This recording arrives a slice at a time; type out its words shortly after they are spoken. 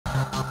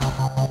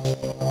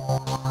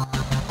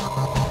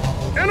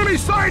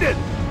Enemy sighted!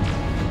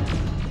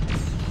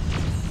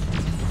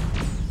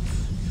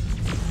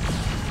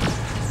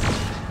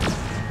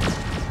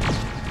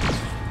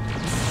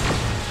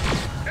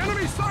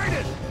 Enemy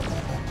sighted!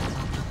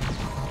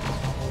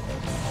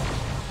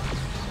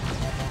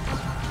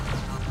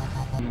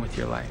 With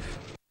your life.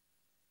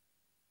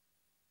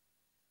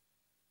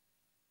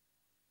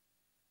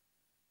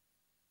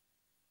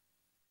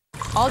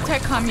 All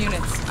TechCom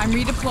units, I'm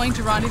redeploying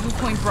to Rendezvous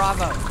Point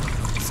Bravo.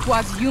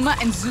 Squads Yuma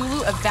and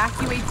Zulu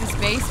evacuate this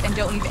base and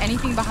don't leave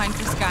anything behind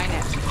for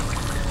Skynet.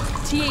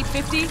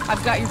 T-850,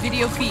 I've got your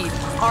video feed.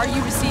 Are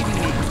you receiving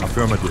me?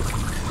 Affirmative.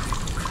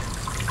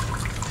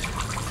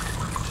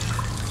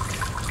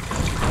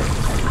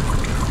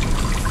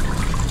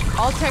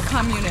 All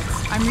TechCom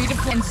units, I'm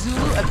redeploying.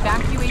 Zulu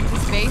evacuate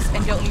this base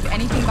and don't leave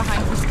anything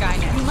behind for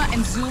Skynet. Yuma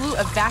and Zulu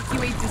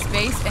evacuate this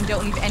base and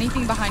don't leave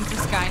anything behind for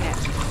Skynet.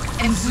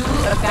 And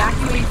Zulu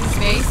evacuate this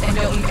base and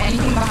don't leave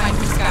anything behind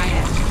for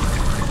Skynet.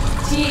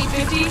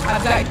 T-850,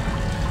 I've got...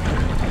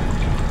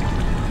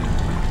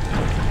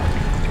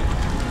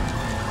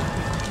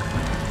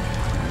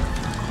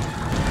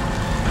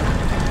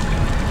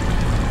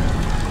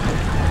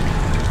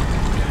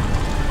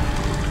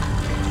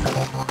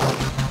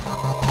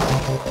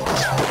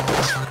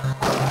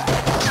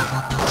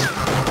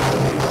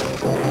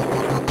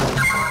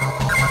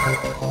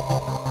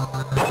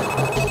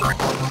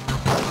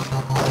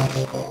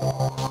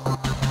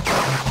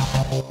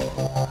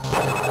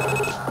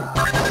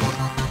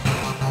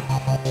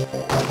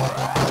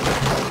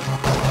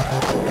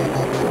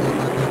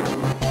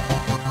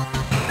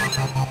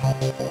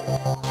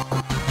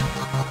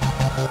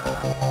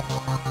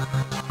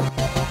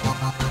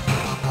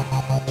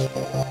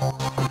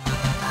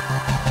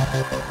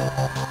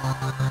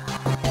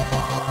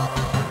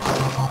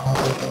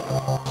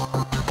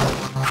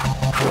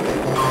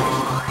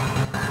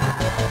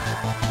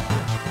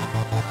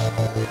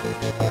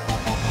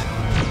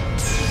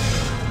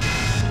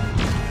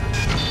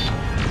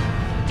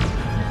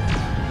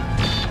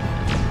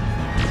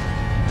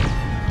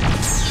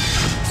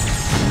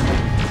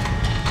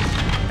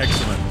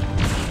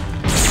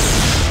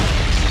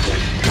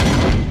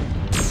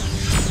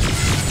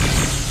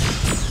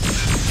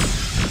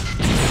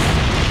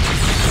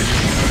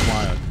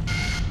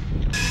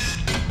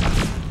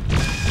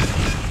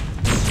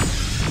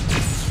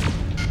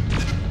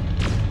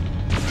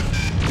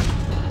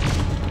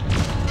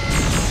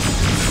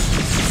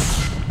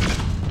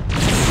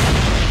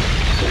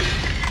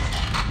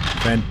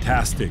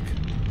 Fantastic.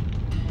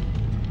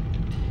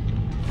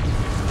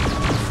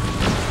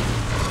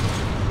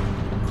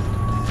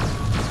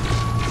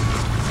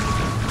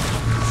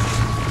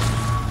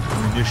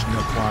 Ammunition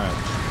acquired.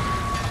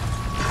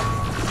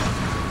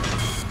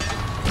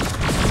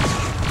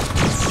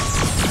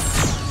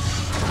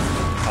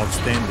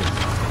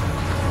 Outstanding.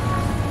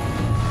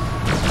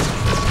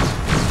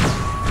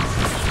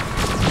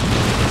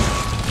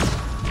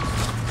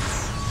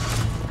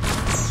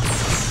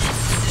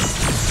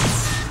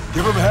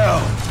 Give him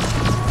hell!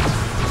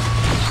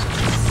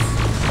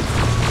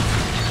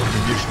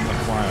 Ammunition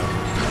acquired.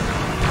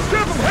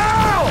 Give him hell!